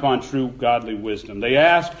down upon true godly wisdom. They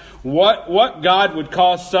ask, what God would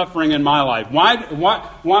cause suffering in my life? Why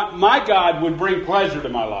my God would bring pleasure to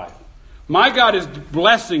my life? My God is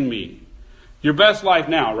blessing me. Your best life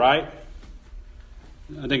now, right?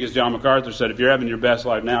 I think as John MacArthur said, if you're having your best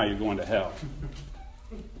life now, you're going to hell.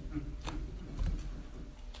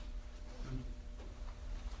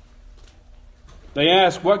 They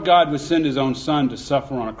ask what God would send His own Son to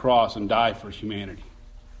suffer on a cross and die for humanity.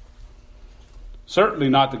 Certainly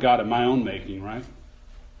not the God of my own making, right?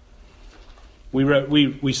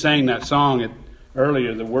 We sang that song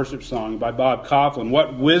earlier, the worship song by Bob Kauflin.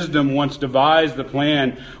 What wisdom once devised the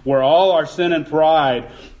plan where all our sin and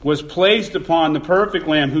pride was placed upon the perfect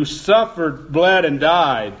Lamb who suffered, bled, and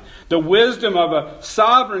died. The wisdom of a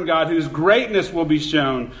sovereign God whose greatness will be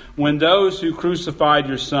shown when those who crucified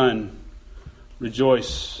your Son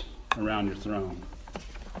rejoice around your throne.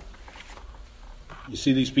 You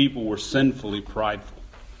see, these people were sinfully prideful.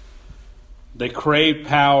 They craved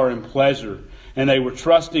power and pleasure, and they were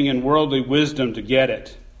trusting in worldly wisdom to get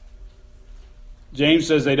it. James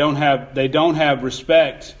says they don't have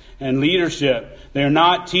respect and leadership. They're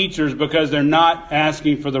not teachers because they're not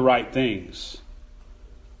asking for the right things.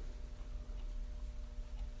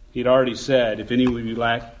 He'd already said, if any of you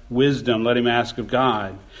lack wisdom, let him ask of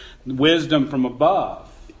God. Wisdom from above.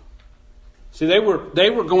 See, they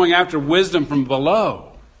were going after wisdom from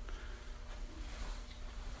below.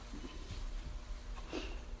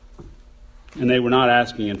 and they were not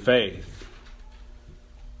asking in faith.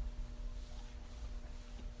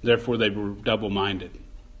 Therefore, they were double-minded.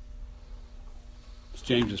 It's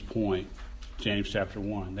James's point, James chapter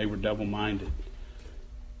 1. They were double-minded.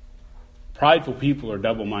 Prideful people are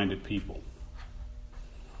double-minded people.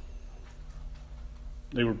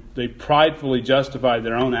 They pridefully justified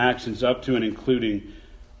their own actions up to and including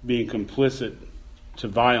being complicit to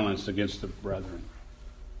violence against the brethren.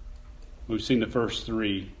 We've seen the first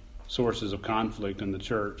three sources of conflict in the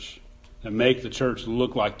church that make the church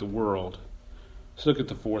look like the world. Let's look at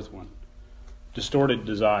the fourth one. Distorted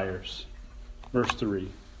desires. Verse 3.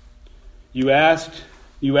 You ask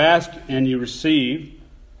and you receive,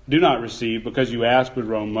 do not receive because you ask with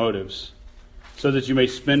wrong motives, so that you may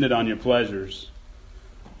spend it on your pleasures.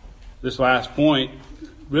 This last point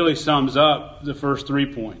really sums up the first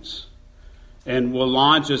 3 points and will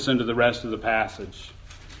launch us into the rest of the passage.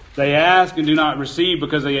 They ask and do not receive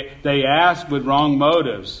because they ask with wrong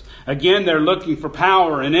motives. Again, they're looking for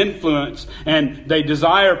power and influence, and they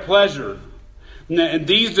desire pleasure. And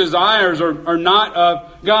these desires are not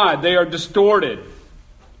of God. They are distorted.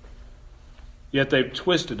 Yet they've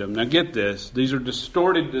twisted them. Now get this. These are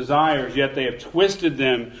distorted desires, yet they have twisted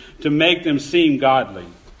them to make them seem godly.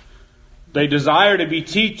 They desire to be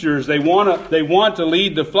teachers. They want to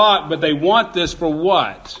lead the flock, but they want this for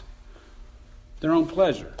what? Their own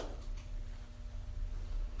pleasure.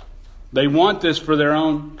 They want this for their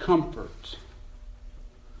own comfort.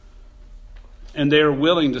 And they are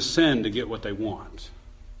willing to sin to get what they want.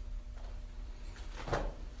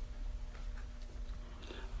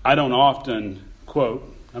 I don't often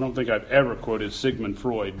quote, I don't think I've ever quoted Sigmund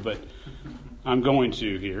Freud, but I'm going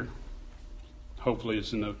to here. Hopefully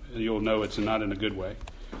you'll know it's not in a good way.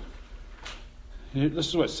 This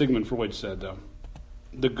is what Sigmund Freud said, though.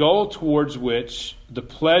 The goal towards which the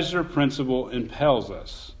pleasure principle impels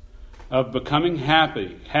us of becoming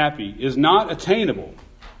happy is not attainable.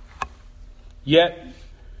 Yet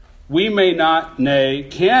we may not, nay,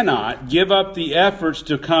 cannot give up the efforts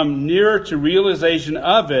to come nearer to realization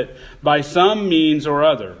of it by some means or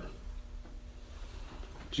other.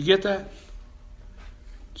 Did you get that?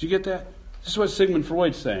 Did you get that? This is what Sigmund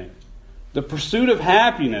Freud's saying. The pursuit of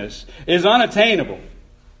happiness is unattainable.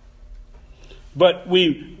 But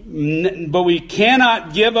we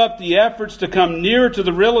cannot give up the efforts to come nearer to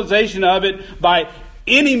the realization of it by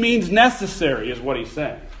any means necessary, is what he's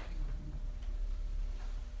saying.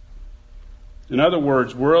 In other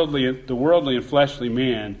words, the worldly and fleshly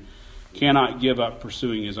man cannot give up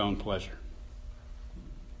pursuing his own pleasure.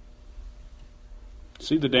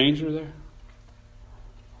 See the danger there?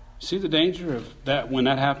 See the danger of that when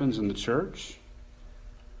that happens in the church?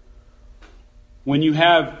 When you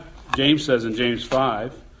have, James says in James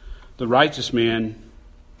 5, the righteous man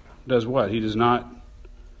does what? He does not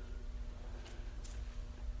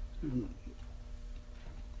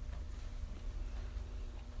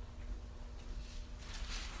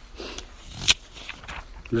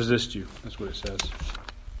resist you. That's what it says.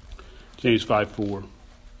 James 5:4.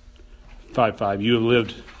 5:5. You have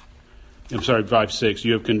lived, 5:6.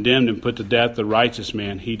 You have condemned and put to death the righteous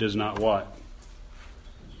man. He does not what?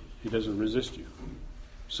 He doesn't resist you.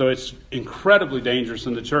 So it's incredibly dangerous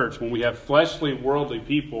in the church when we have fleshly, worldly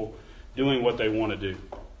people doing what they want to do,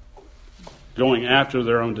 going after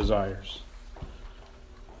their own desires.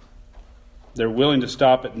 They're willing to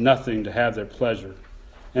stop at nothing to have their pleasure.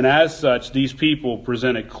 And as such, these people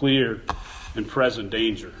present a clear and present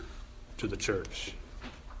danger to the church.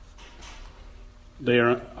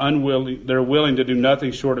 They're willing to do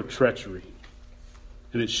nothing short of treachery.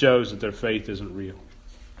 And it shows that their faith isn't real.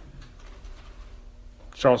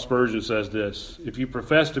 Charles Spurgeon says this: if you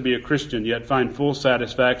profess to be a Christian yet find full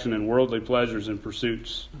satisfaction in worldly pleasures and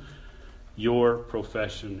pursuits, your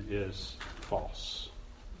profession is false.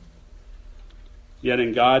 Yet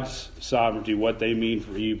in God's sovereignty, what they mean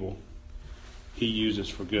for evil, He uses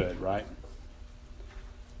for good, right?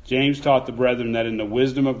 James taught the brethren that in the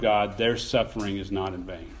wisdom of God, their suffering is not in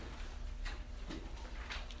vain.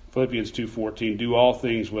 Philippians 2:14, do all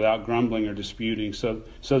things without grumbling or disputing, so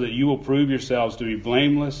that you will prove yourselves to be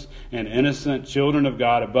blameless and innocent, children of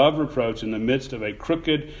God, above reproach in the midst of a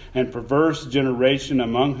crooked and perverse generation,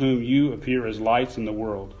 among whom you appear as lights in the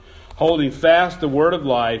world, holding fast the word of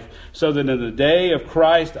life, so that in the day of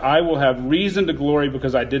Christ I will have reason to glory,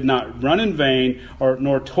 because I did not run in vain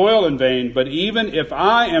nor toil in vain. But even if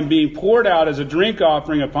I am being poured out as a drink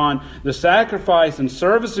offering upon the sacrifice and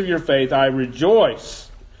service of your faith, I rejoice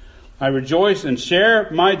and share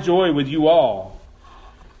my joy with you all.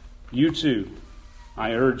 You too,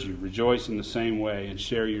 I urge you, rejoice in the same way and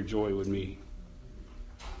share your joy with me.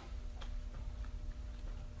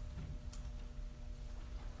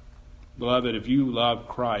 Beloved, if you love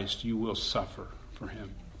Christ, you will suffer for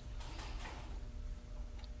him.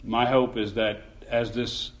 My hope is that as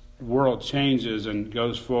this world changes and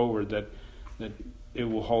goes forward, that it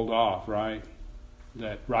will hold off, right?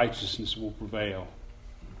 That righteousness will prevail.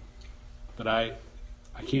 But I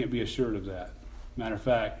can't be assured of that. Matter of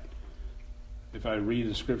fact, if I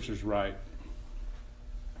read the scriptures right,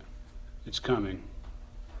 it's coming.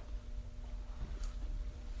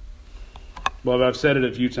 Well, I've said it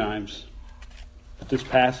a few times, but this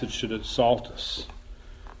passage should assault us.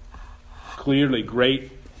 Clearly,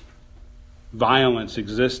 great violence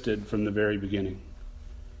existed from the very beginning.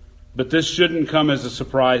 But this shouldn't come as a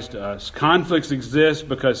surprise to us. Conflicts exist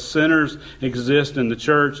because sinners exist in the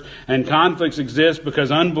church, and conflicts exist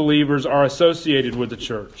because unbelievers are associated with the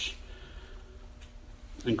church.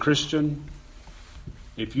 And Christian,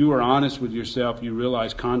 if you are honest with yourself, you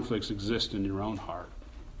realize conflicts exist in your own heart.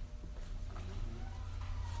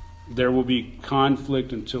 There will be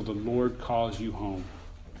conflict until the Lord calls you home.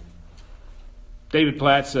 David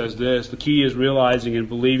Platt says this: the key is realizing and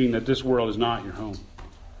believing that this world is not your home.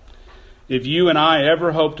 If you and I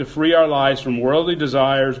ever hope to free our lives from worldly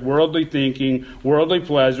desires, worldly thinking, worldly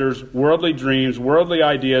pleasures, worldly dreams, worldly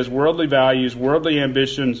ideas, worldly values, worldly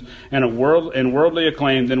ambitions, and worldly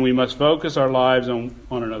acclaim, then we must focus our lives on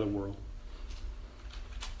another world.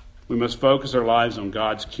 We must focus our lives on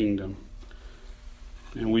God's kingdom.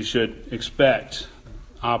 And we should expect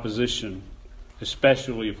opposition,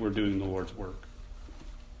 especially if we're doing the Lord's work.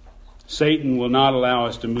 Satan will not allow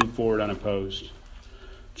us to move forward unopposed.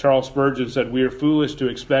 Charles Spurgeon said, "We are foolish to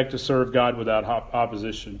expect to serve God without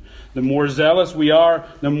opposition. The more zealous we are,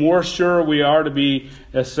 the more sure we are to be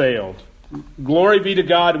assailed. Glory be to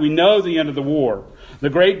God, we know the end of the war. The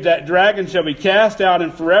great dragon shall be cast out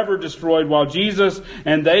and forever destroyed, while Jesus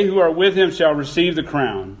and they who are with him shall receive the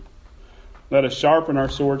crown." Let us sharpen our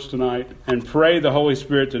swords tonight and pray the Holy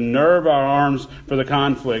Spirit to nerve our arms for the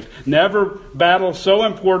conflict. Never battle so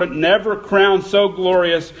important, never crown so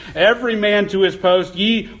glorious. Every man to his post,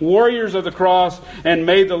 ye warriors of the cross, and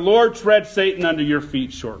may the Lord tread Satan under your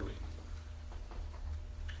feet shortly.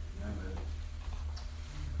 Amen.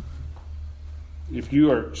 If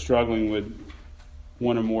you are struggling with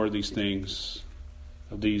one or more of these things,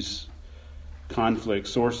 of these conflicts,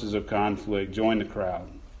 sources of conflict, join the crowd.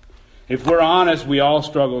 If we're honest, we all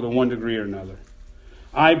struggle to one degree or another.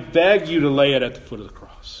 I beg you to lay it at the foot of the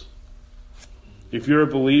cross. If you're a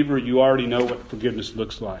believer, you already know what forgiveness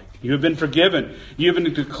looks like. You have been forgiven. You have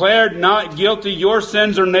been declared not guilty. Your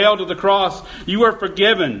sins are nailed to the cross. You are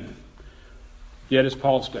forgiven. Yet, as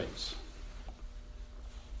Paul states,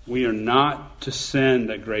 we are not to sin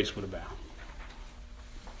that grace would abound.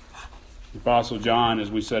 The Apostle John, as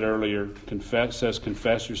we said earlier, says,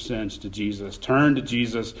 confess your sins to Jesus. Turn to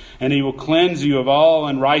Jesus, and he will cleanse you of all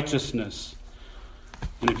unrighteousness.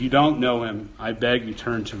 And if you don't know him, I beg you,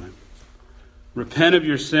 turn to him. Repent of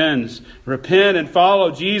your sins. Repent and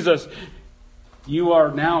follow Jesus. You are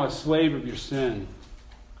now a slave of your sin.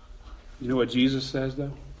 You know what Jesus says,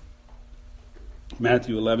 though?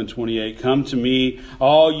 Matthew 11:28. Come to me,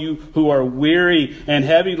 all you who are weary and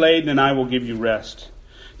heavy laden, and I will give you rest.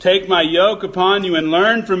 Take my yoke upon you and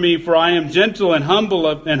learn from me, for I am gentle and humble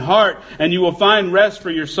in heart, and you will find rest for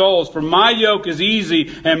your souls. For my yoke is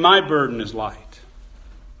easy and my burden is light.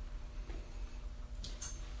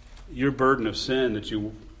 Your burden of sin that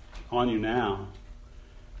you on you now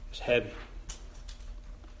is heavy.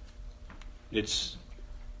 It's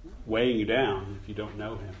weighing you down if you don't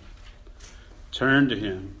know him. Turn to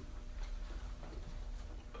him.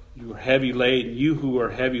 You are heavy laden. You who are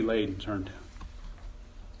heavy laden, turn to him.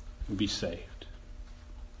 And be saved.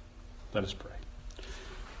 Let us pray.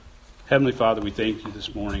 Heavenly Father, we thank you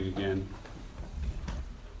this morning again.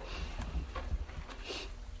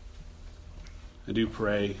 I do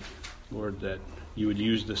pray, Lord, that you would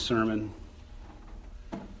use this sermon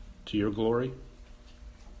to your glory.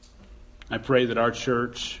 I pray that our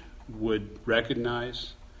church would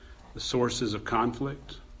recognize the sources of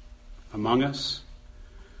conflict among us,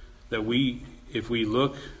 that if we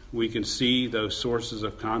look, we can see those sources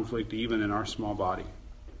of conflict even in our small body.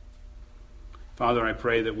 Father, I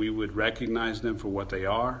pray that we would recognize them for what they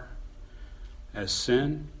are, as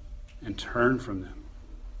sin, and turn from them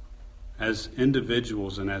as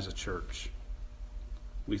individuals and as a church.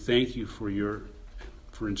 We thank you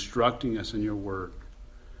for instructing us in your word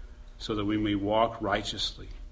so that we may walk righteously